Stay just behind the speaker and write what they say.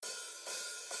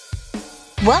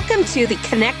Welcome to the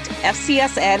Connect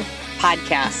FCS Ed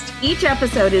podcast. Each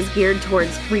episode is geared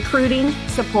towards recruiting,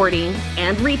 supporting,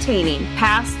 and retaining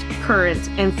past, current,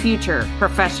 and future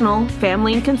professional,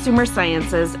 family, and consumer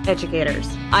sciences educators.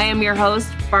 I am your host,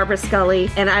 Barbara Scully,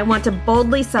 and I want to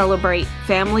boldly celebrate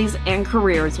families and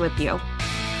careers with you.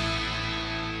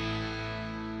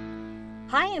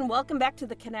 Hi, and welcome back to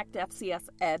the Connect FCS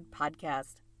Ed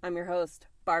podcast. I'm your host,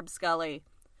 Barb Scully.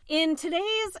 In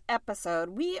today's episode,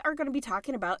 we are going to be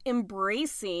talking about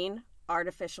embracing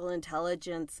artificial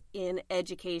intelligence in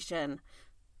education,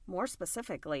 more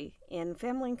specifically in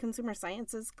family and consumer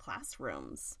sciences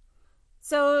classrooms.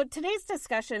 So today's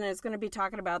discussion is going to be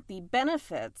talking about the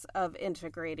benefits of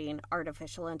integrating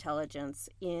artificial intelligence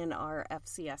in our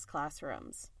FCS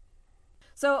classrooms.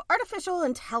 So artificial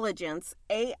intelligence,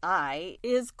 AI,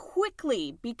 is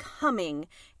quickly becoming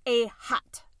a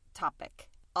hot topic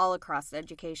all across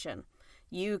education.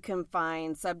 You can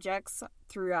find subjects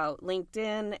throughout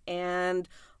LinkedIn and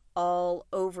all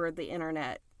over the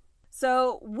internet.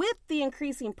 So with the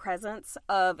increasing presence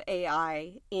of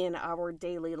AI in our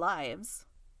daily lives,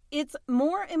 it's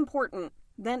more important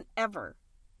than ever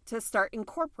to start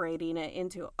incorporating it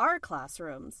into our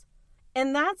classrooms.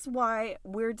 And that's why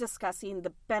we're discussing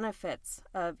the benefits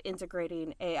of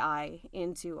integrating AI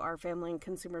into our family and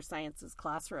consumer sciences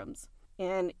classrooms.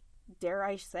 And dare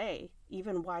I say,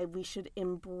 even why we should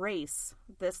embrace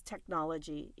this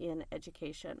technology in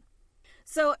education.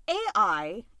 So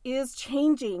AI is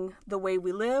changing the way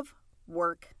we live,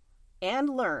 work, and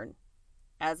learn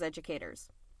as educators.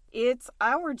 It's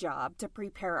our job to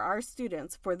prepare our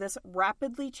students for this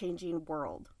rapidly changing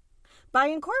world. By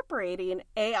incorporating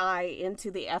AI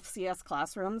into the FCS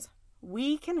classrooms,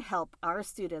 we can help our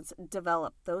students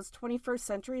develop those 21st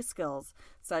century skills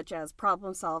such as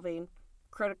problem solving,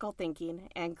 critical thinking,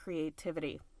 and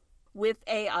creativity. With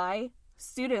AI,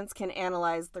 students can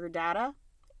analyze their data,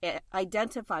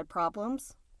 identify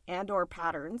problems and/or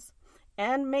patterns,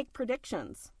 and make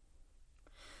predictions.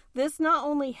 This not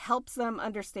only helps them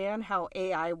understand how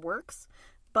AI works,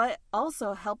 but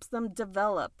also helps them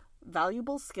develop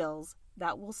valuable skills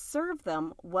that will serve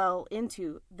them well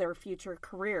into their future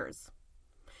careers.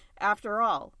 After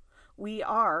all, we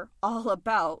are all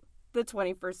about the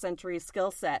 21st century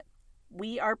skill set.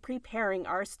 We are preparing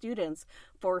our students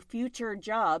for future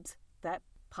jobs that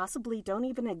possibly don't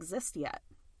even exist yet.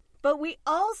 But we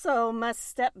also must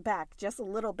step back just a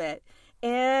little bit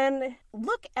and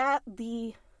look at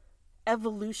the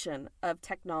evolution of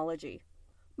technology.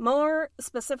 More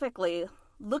specifically,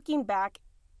 looking back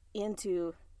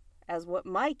into, as what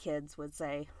my kids would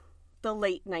say, the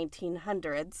late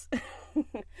 1900s.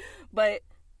 But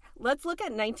let's look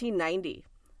at 1990,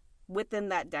 within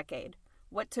that decade.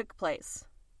 What took place?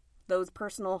 Those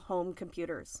personal home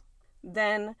computers.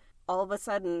 Then, all of a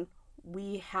sudden,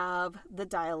 we have the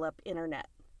dial-up internet.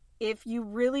 If you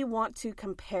really want to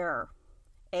compare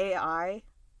AI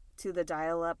to the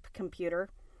dial-up computer,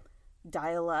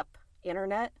 dial-up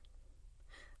internet,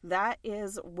 that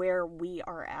is where we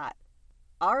are at.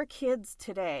 Our kids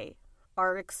today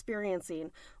are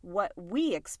experiencing what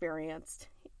we experienced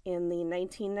in the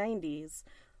 1990s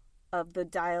of the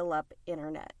dial-up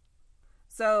internet.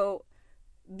 So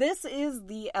this is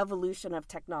the evolution of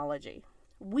technology.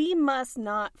 We must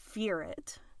not fear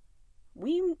it.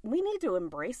 We need to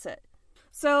embrace it.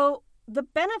 So the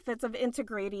benefits of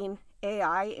integrating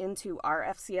AI into our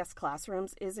FCS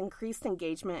classrooms is increased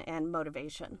engagement and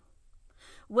motivation.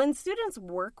 When students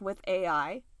work with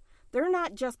AI, they're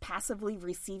not just passively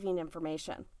receiving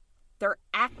information. They're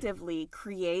actively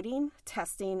creating,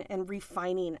 testing, and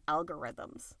refining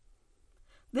algorithms.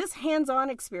 This hands-on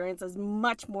experience is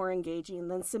much more engaging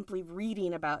than simply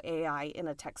reading about AI in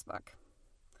a textbook,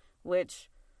 which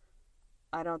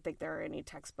I don't think there are any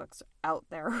textbooks out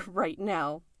there right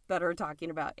now that are talking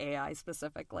about AI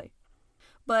specifically.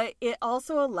 But it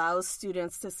also allows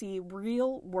students to see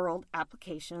real-world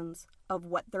applications of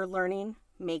what they're learning,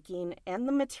 making, and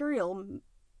the material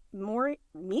more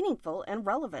meaningful and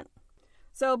relevant.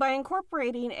 So by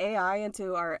incorporating AI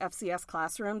into our FCS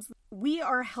classrooms, we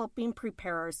are helping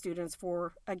prepare our students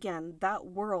for, again, that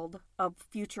world of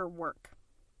future work.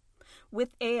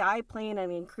 With AI playing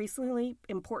an increasingly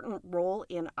important role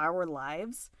in our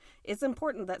lives, it's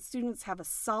important that students have a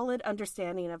solid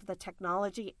understanding of the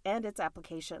technology and its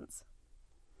applications.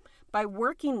 By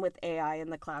working with AI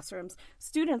in the classrooms,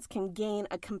 students can gain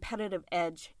a competitive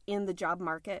edge in the job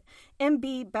market and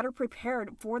be better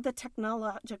prepared for the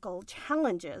technological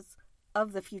challenges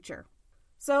of the future.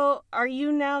 So, are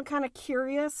you now kind of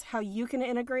curious how you can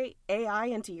integrate AI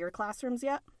into your classrooms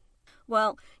yet?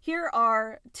 Well, here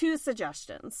are 2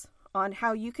 suggestions on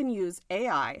how you can use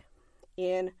AI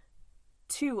in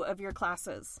 2 of your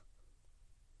classes.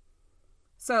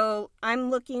 So I'm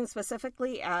looking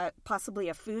specifically at possibly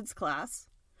a foods class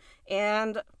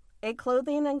and a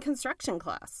clothing and construction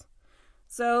class.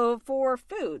 So for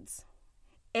foods,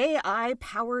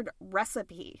 AI-powered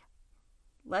recipe.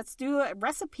 Let's do a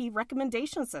recipe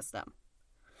recommendation system.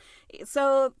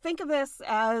 So think of this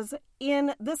as,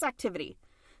 in this activity,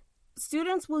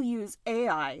 students will use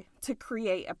AI to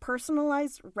create a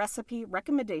personalized recipe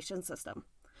recommendation system.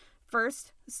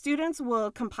 First, students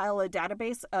will compile a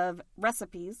database of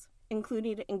recipes,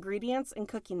 including ingredients and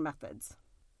cooking methods.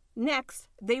 Next,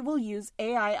 they will use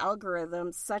AI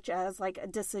algorithms such as like a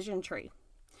decision tree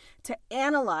to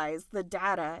analyze the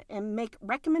data and make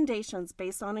recommendations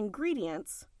based on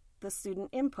ingredients the student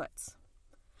inputs.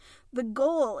 The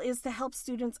goal is to help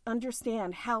students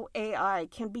understand how AI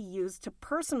can be used to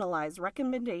personalize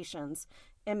recommendations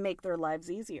and make their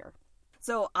lives easier.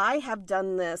 So I have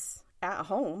done this at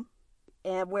home,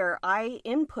 and where I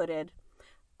inputted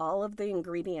all of the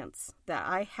ingredients that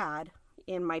I had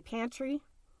in my pantry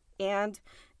and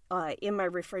in my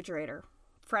refrigerator,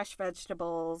 fresh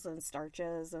vegetables and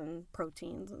starches and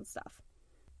proteins and stuff.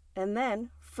 And then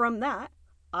from that,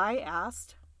 I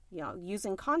asked,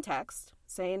 using context,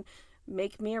 saying,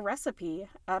 make me a recipe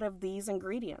out of these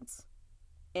ingredients.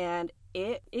 And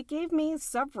it gave me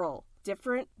several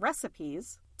different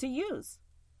recipes to use.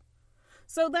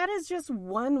 So that is just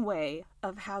one way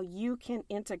of how you can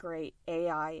integrate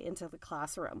AI into the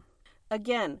classroom.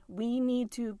 Again, we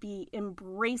need to be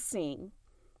embracing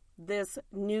this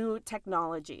new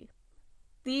technology.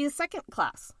 The second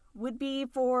class would be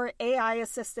for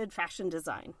AI-assisted fashion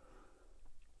design.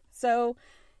 So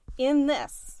in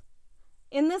this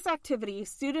activity,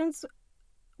 students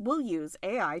will use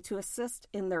AI to assist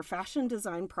in their fashion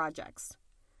design projects.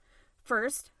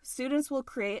 First, students will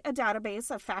create a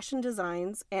database of fashion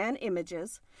designs and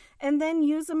images, and then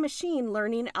use a machine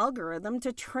learning algorithm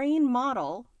to train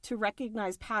model to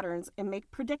recognize patterns and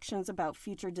make predictions about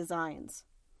future designs.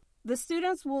 The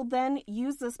students will then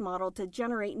use this model to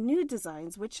generate new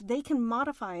designs, which they can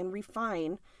modify and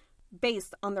refine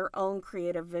based on their own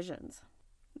creative visions.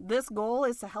 This goal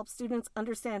is to help students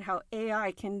understand how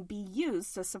AI can be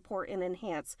used to support and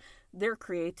enhance their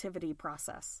creativity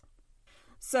process.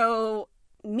 So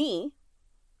me,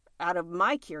 out of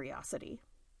my curiosity,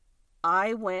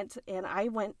 I went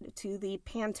to the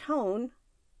Pantone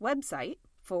website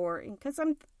because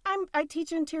I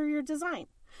teach interior design.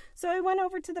 So I went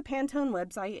over to the Pantone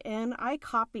website and I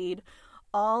copied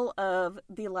all of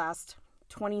the last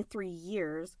 23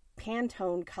 years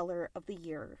Pantone color of the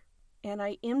year, and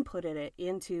I inputted it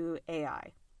into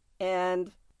AI,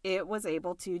 and it was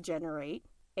able to generate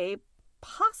a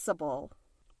possible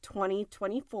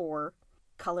 2024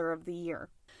 color of the year.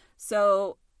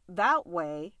 So that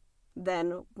way,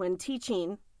 then when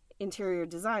teaching interior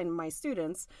design my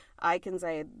students, I can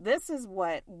say, this is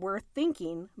what we're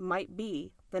thinking might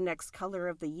be the next color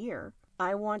of the year.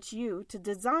 I want you to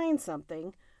design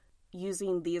something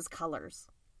using these colors.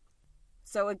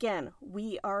 So again,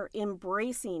 we are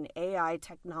embracing AI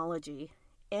technology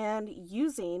and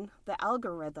using the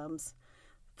algorithms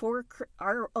for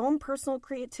our own personal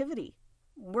creativity.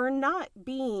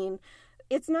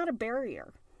 It's not a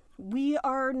barrier. We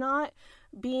are not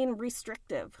being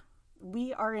restrictive.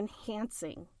 We are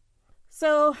enhancing.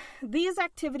 So these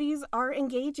activities are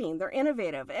engaging, they're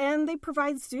innovative, and they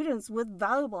provide students with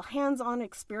valuable hands-on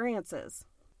experiences.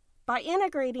 By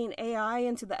integrating AI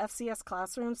into the FCS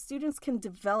classroom, students can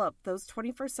develop those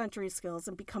 21st century skills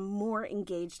and become more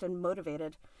engaged and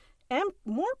motivated and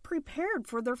more prepared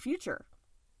for their future.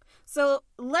 So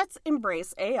let's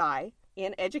embrace AI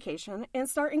in education and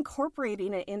start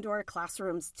incorporating it into our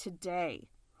classrooms today.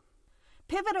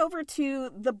 Pivot over to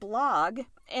the blog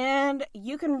and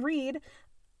you can read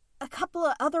a couple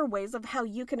of other ways of how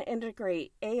you can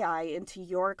integrate AI into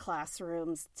your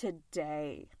classrooms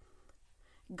today.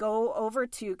 Go over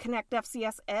to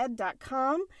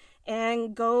connectfcsed.com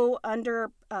and go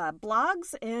under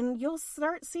blogs, and you'll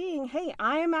start seeing, hey,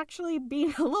 I am actually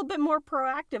being a little bit more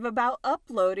proactive about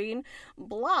uploading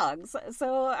blogs.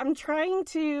 So I'm trying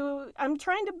to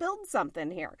build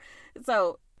something here.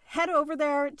 So head over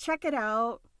there, check it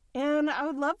out, and I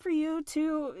would love for you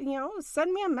to,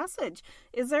 send me a message.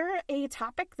 Is there a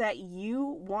topic that you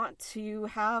want to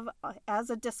have as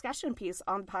a discussion piece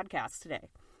on the podcast today?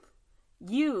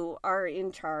 You are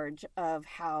in charge of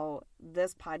how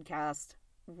this podcast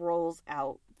rolls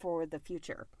out for the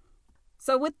future.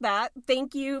 So with that,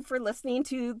 thank you for listening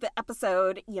to the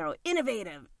episode,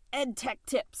 Innovative EdTech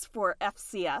Tips for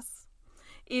FCS.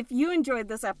 If you enjoyed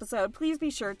this episode, please be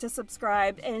sure to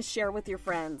subscribe and share with your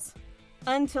friends.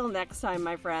 Until next time,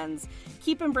 my friends,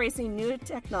 keep embracing new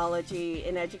technology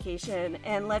in education,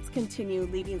 and let's continue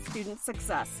leading student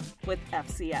success with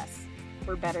FCS.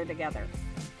 We're better together.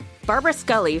 Barbara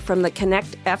Scully from the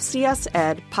Connect FCS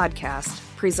Ed podcast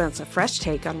presents a fresh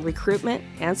take on recruitment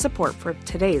and support for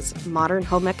today's modern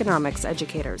home economics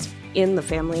educators in the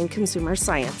Family and Consumer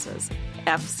Sciences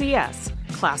FCS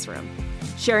classroom,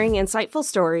 sharing insightful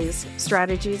stories,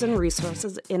 strategies, and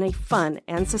resources in a fun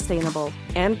and sustainable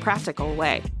and practical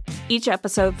way. Each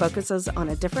episode focuses on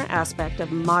a different aspect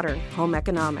of modern home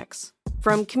economics,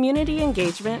 from community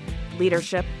engagement,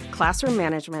 leadership, classroom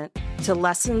management, to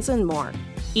lessons and more.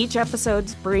 Each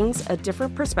episode brings a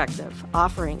different perspective,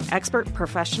 offering expert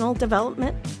professional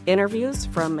development, interviews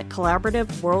from a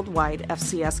collaborative worldwide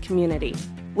FCS community,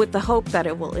 with the hope that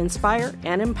it will inspire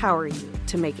and empower you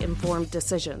to make informed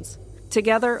decisions.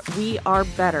 Together, we are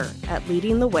better at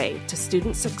leading the way to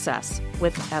student success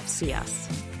with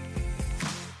FCS.